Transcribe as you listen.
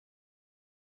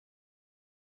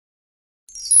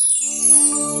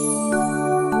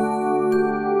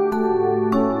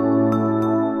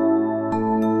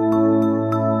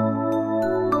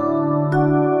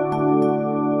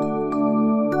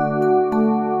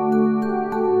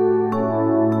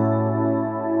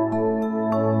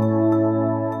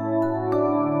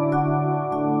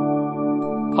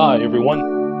Hi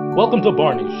everyone, welcome to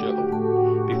Barney's show.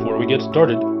 Before we get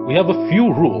started, we have a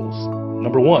few rules.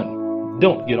 Number 1,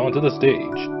 don't get onto the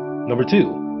stage. Number 2,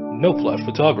 no flash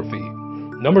photography.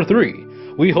 Number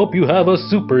 3, we hope you have a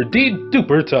super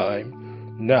duper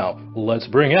time. Now, let's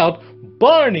bring out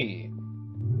Barney!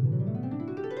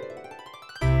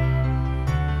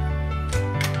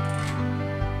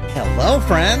 Hello,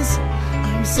 friends!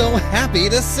 I'm so happy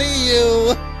to see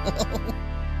you!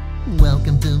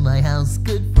 Welcome to my house,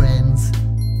 good friends.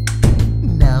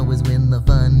 Now is when the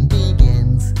fun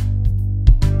begins.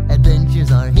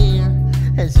 Adventures are here,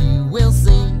 as you will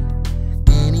see.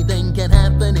 Anything can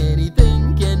happen,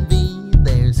 anything can be.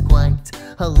 There's quite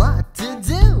a lot to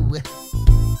do.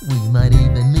 We might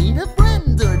even meet a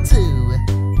friend or two.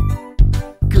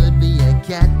 Could be a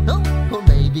cat, oh, or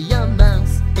maybe a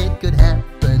mouse. It could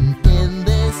happen in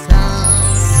this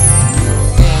house.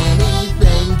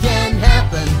 Anything can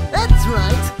happen, that's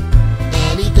right.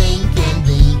 Anything can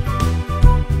be.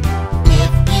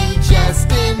 If you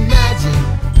just imagine,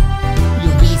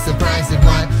 you'll be surprised at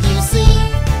what you see.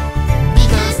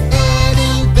 Because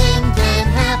anything can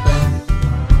happen.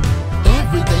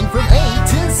 Everything from A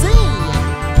to Z.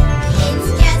 It's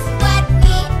just what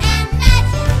we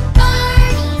imagine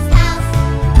Barney's house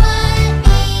would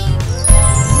be.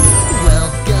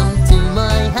 Welcome to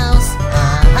my house, a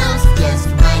house just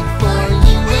right for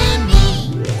you and me.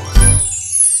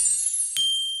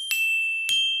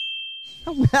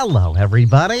 Hello,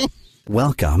 everybody!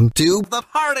 Welcome to the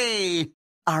party!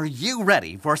 Are you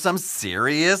ready for some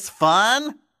serious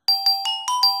fun?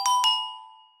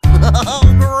 Oh,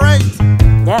 great!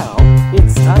 Now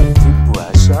it's time to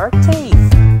brush our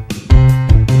teeth.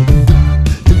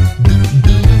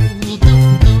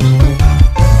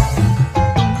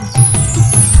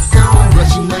 Now I'm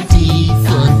brushing my teeth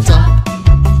on top.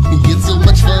 It's so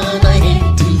much fun, I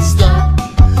hate to stop.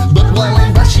 But while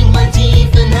I'm brushing my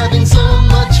teeth and having so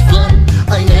much fun,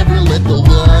 I never let the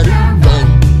water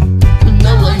run.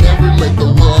 No, I never let the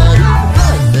water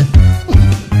run.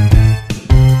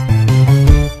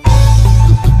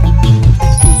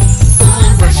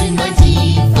 I'm brushing my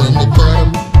teeth on the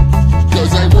bottom,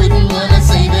 'cause I wouldn't wanna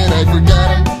say that I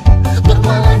forgot 'em. But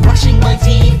while I'm brushing my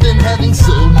teeth and having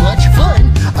so much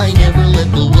fun, I never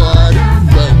let the water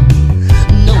run.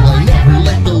 No, I never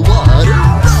let the water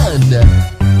run.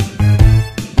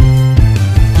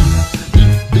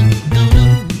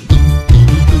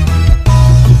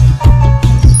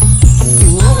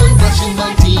 Oh, I'm brushing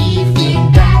my teeth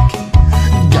in back.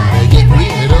 Gotta get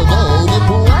rid of all the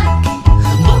plaque.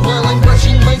 But while I'm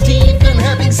brushing my teeth and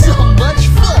having so much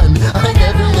fun, I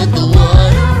never let the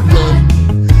water run.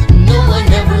 No, I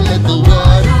never let the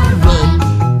water run.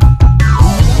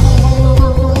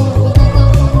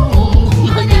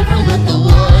 I never let the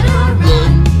water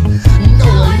run. No,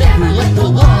 I never let the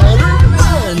water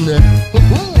run.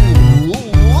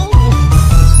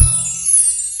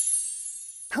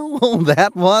 Oh,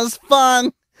 that was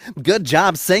fun! Good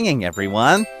job singing,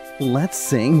 everyone! Let's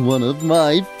sing one of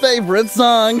my favorite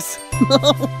songs!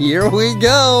 Here we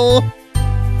go!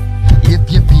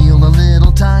 If you feel a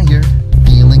little tired,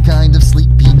 feeling kind of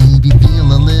sleepy, maybe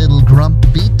feel a little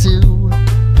grumpy too,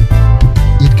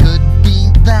 it could be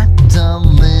that a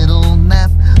little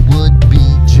nap would be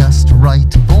just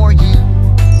right for you.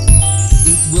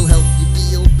 It will help you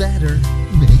feel better,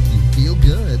 make you feel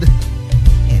good,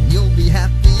 and you'll be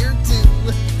happier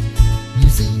too. You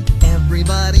see,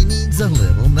 everybody needs a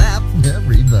little nap.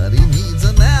 Everybody needs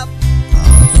a nap.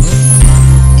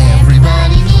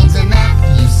 Everybody needs a nap,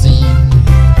 you see.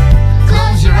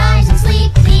 Close your eyes and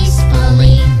sleep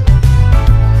peacefully.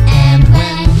 And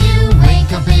when you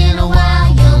wake up in a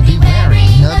while, you'll be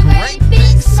wearing a great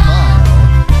big smile.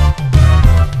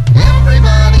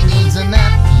 Everybody needs a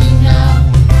nap, you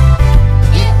know.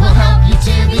 It will help you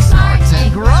to be smart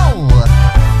and grow.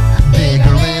 Big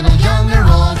or little, young or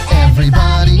old,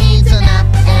 everybody needs a nap.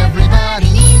 Everybody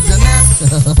needs a nap.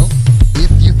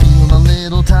 If you feel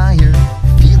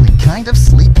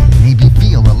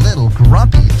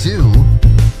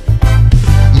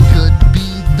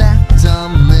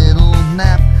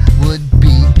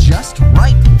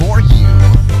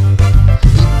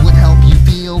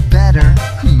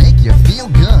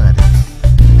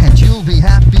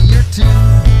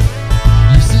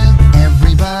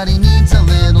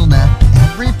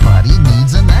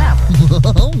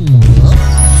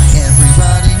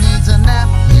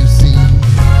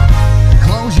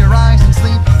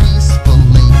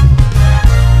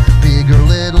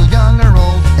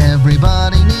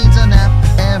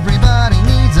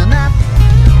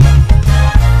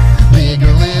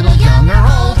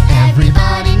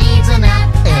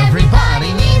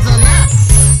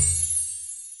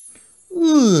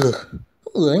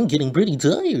getting pretty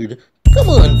tired. Come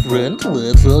on, friend,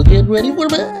 let's all get ready for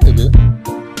bed.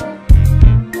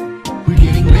 We're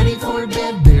getting ready for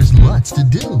bed, there's lots to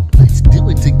do. Let's do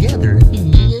it together,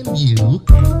 me and you.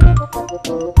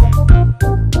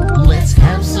 Let's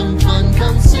have some fun,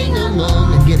 come sing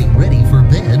along. And getting ready for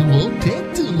bed won't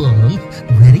take too long.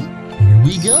 Ready? Here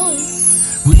we go.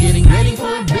 We're getting ready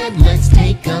for bed, let's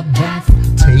take a bath.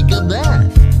 Take a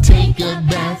bath, take a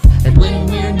bath. And when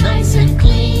we're nice and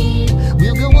clean,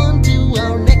 we'll go on to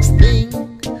our next thing.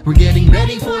 We're getting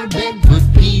ready for bed, put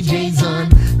PJs on.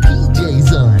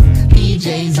 PJs on,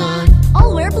 PJs on.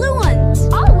 I'll wear blue ones.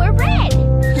 I'll wear red.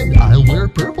 And I'll wear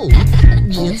purple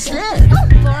instead.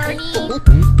 Barney.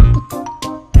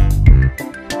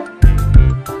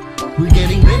 We're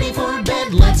getting ready for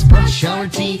bed, let's brush our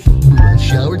teeth.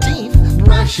 Brush our teeth,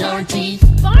 brush our teeth.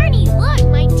 Barney, look,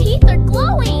 my teeth are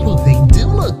glowing. Oh, they do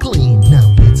look clean.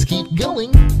 Now let's keep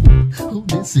going. Oh,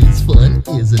 this is fun,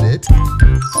 isn't it?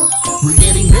 We're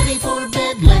getting ready for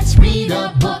bed, let's read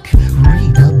a book.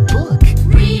 Read a book,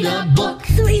 read a book.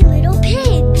 Three little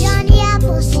pigs. Johnny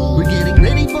Appleseed. We're getting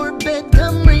ready for bed,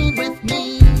 come read with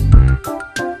me.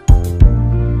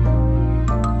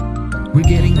 We're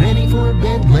getting ready for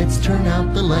bed, let's turn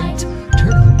out the light.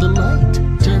 Turn out the light,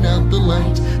 turn out the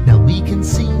light. Now we can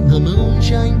see the moon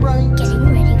shine bright. Getting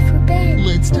ready for bed.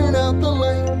 Let's turn out the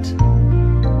light.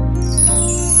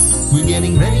 We're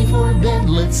getting ready for bed,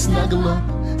 let's snuggle up.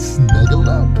 Snuggle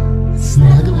up,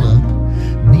 snuggle up.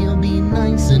 We'll be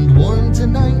nice and warm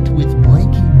tonight with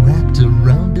blanket wrapped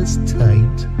around us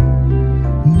tight.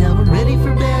 Now we're ready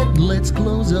for bed, let's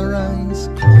close our eyes.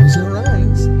 Close our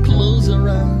eyes, close our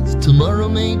eyes. Tomorrow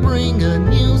may bring a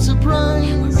new surprise.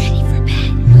 We're ready for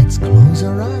bed. Let's close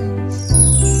our eyes.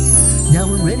 Now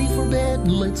we're ready for bed,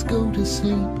 let's go to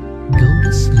sleep. Go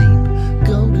to sleep,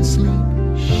 go to sleep.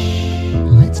 Shh,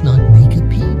 let's not make a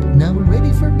peep. Now we're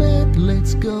ready for bed,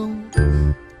 let's go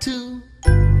to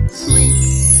sleep.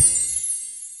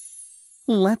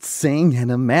 Let's sing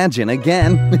and imagine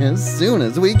again as soon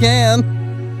as we can.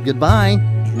 Goodbye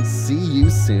and see you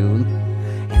soon.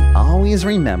 And always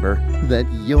remember that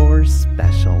you're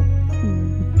special.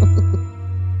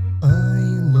 I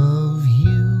love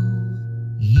you,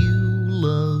 you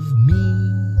love me.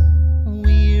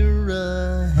 We're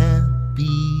a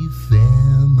happy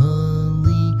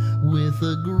family with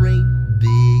a great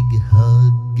big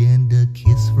hug and a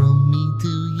kiss from me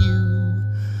to you.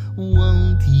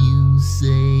 Won't you say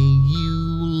you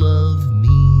love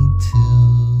me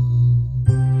too?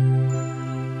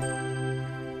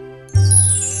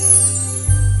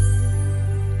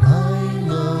 I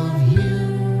love you,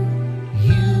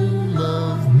 you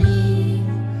love me.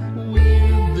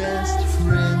 We're best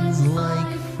friends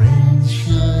like friends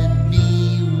should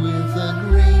be, with a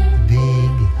great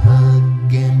big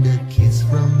hug and a kiss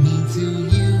from me to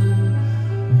you.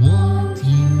 Won't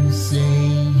you say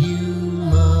you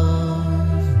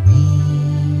love me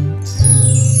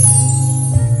too?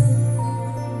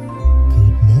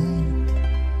 Good night.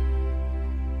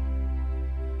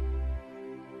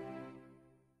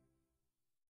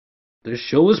 This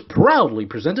show is proudly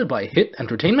presented by Hit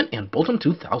Entertainment and Bolton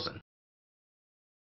 2000.